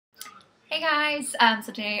Hey guys,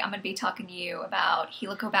 so today I'm going to be talking to you about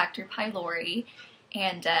Helicobacter pylori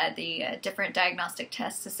and the different diagnostic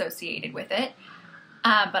tests associated with it.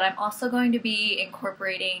 But I'm also going to be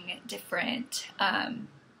incorporating different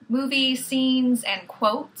movie scenes and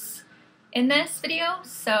quotes in this video,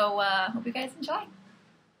 so hope you guys enjoy.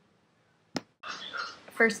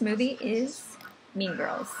 First movie is Mean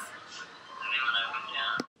Girls.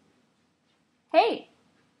 Hey,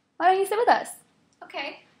 why don't you sit with us?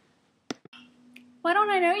 Okay. Why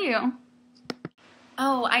don't I know you?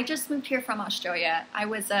 Oh, I just moved here from Australia. I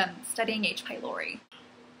was studying H. pylori.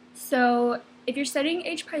 So, if you're studying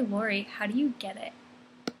H. pylori, how do you get it?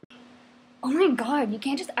 Oh my god, you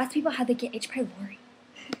can't just ask people how they get H. pylori.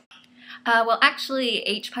 Well, actually,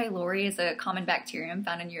 H. pylori is a common bacterium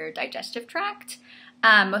found in your digestive tract.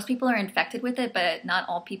 Most people are infected with it, but not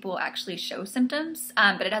all people actually show symptoms.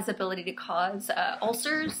 But it has the ability to cause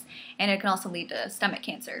ulcers, and it can also lead to stomach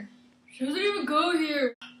cancer. She doesn't even go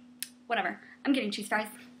here. Whatever. I'm getting cheese fries.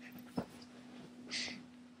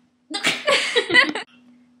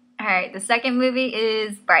 Alright, the second movie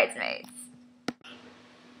is Bridesmaids.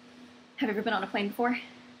 Have you ever been on a plane before?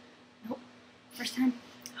 Nope. First time?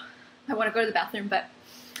 I want to go to the bathroom, but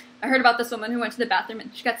I heard about this woman who went to the bathroom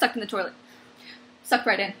and she got sucked in the toilet. Sucked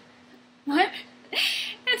right in. What?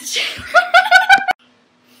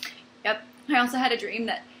 Yep. I also had a dream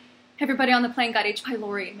that everybody on the plane got H.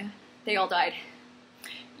 pylori and they all died.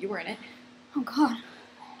 You were in it. Oh god.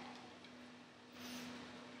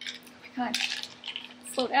 Oh my god.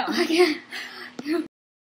 Slow down. I can't.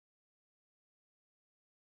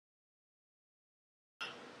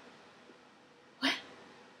 What?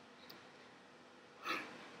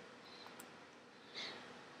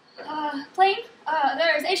 Plane,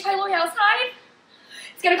 there's H. pylori outside.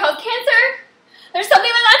 It's gonna cause cancer. There's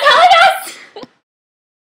something they're not telling us.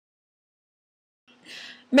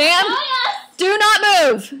 Ma'am, do not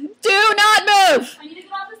move! Do not move! I need to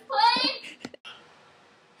get off this plane.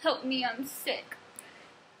 Help me, I'm sick.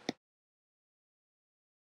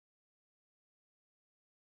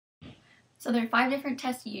 So there are 5 different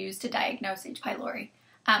tests used to diagnose H. pylori.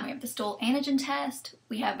 We have the stool antigen test,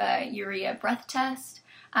 we have a urea breath test,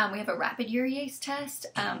 we have a rapid urease test,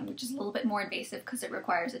 which is a little bit more invasive because it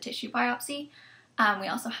requires a tissue biopsy. We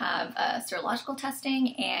also have serological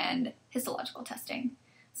testing and histological testing.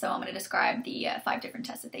 So I'm going to describe the 5 different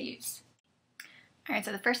tests that they use. Alright,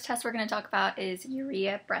 so the first test we're going to talk about is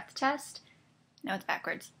urea breath test. No, it's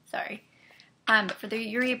backwards, sorry. But for the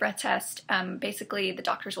urea breath test, basically the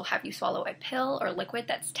doctors will have you swallow a pill or liquid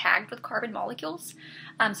that's tagged with carbon molecules.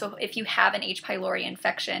 So if you have an H. pylori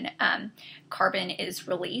infection, carbon is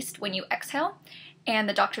released when you exhale, and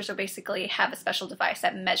the doctors will basically have a special device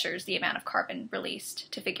that measures the amount of carbon released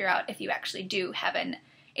to figure out if you actually do have an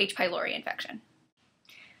H. pylori infection.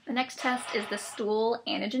 The next test is the stool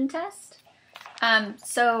antigen test.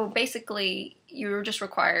 So basically, you're just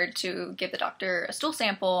required to give the doctor a stool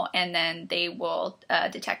sample, and then they will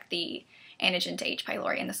detect the antigen to H.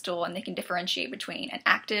 pylori in the stool, and they can differentiate between an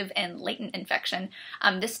active and latent infection.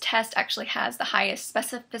 This test actually has the highest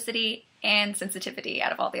specificity and sensitivity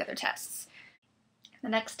out of all the other tests. The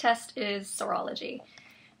next test is serology.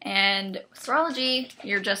 And serology,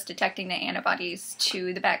 you're just detecting the antibodies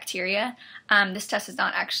to the bacteria. This test is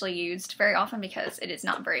not actually used very often because it is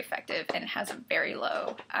not very effective and it has a very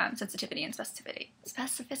low sensitivity and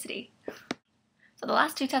specificity. So the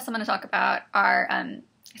last 2 tests I'm going to talk about are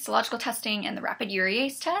histological testing and the rapid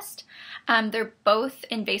urease test. They're both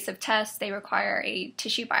invasive tests. They require a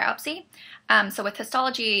tissue biopsy. So with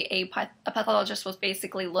histology, a pathologist will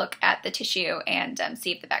basically look at the tissue and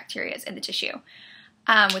see if the bacteria is in the tissue.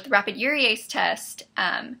 With the rapid urease test,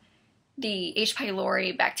 the H.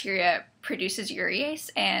 pylori bacteria produces urease,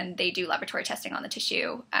 and they do laboratory testing on the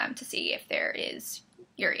tissue to see if there is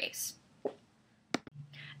urease.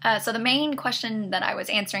 So the main question that I was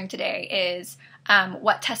answering today is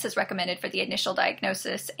what test is recommended for the initial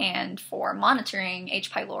diagnosis and for monitoring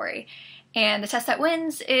H. pylori? And the test that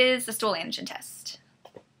wins is the stool antigen test.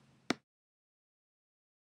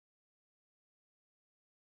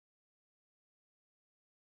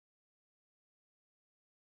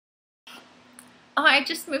 Oh, I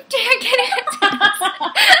just moved here.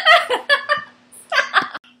 Stop.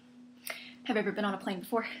 Have you ever been on a plane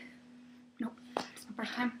before? Nope. It's my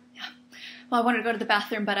first time. Yeah. Well, I wanted to go to the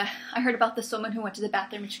bathroom, but I heard about this woman who went to the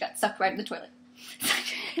bathroom and she got sucked right in the toilet.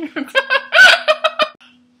 Have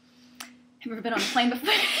you ever been on a plane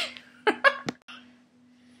before?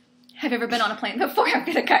 Have you ever been on a plane before? I'm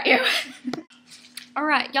gonna cut you.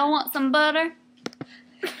 Alright, y'all want some butter?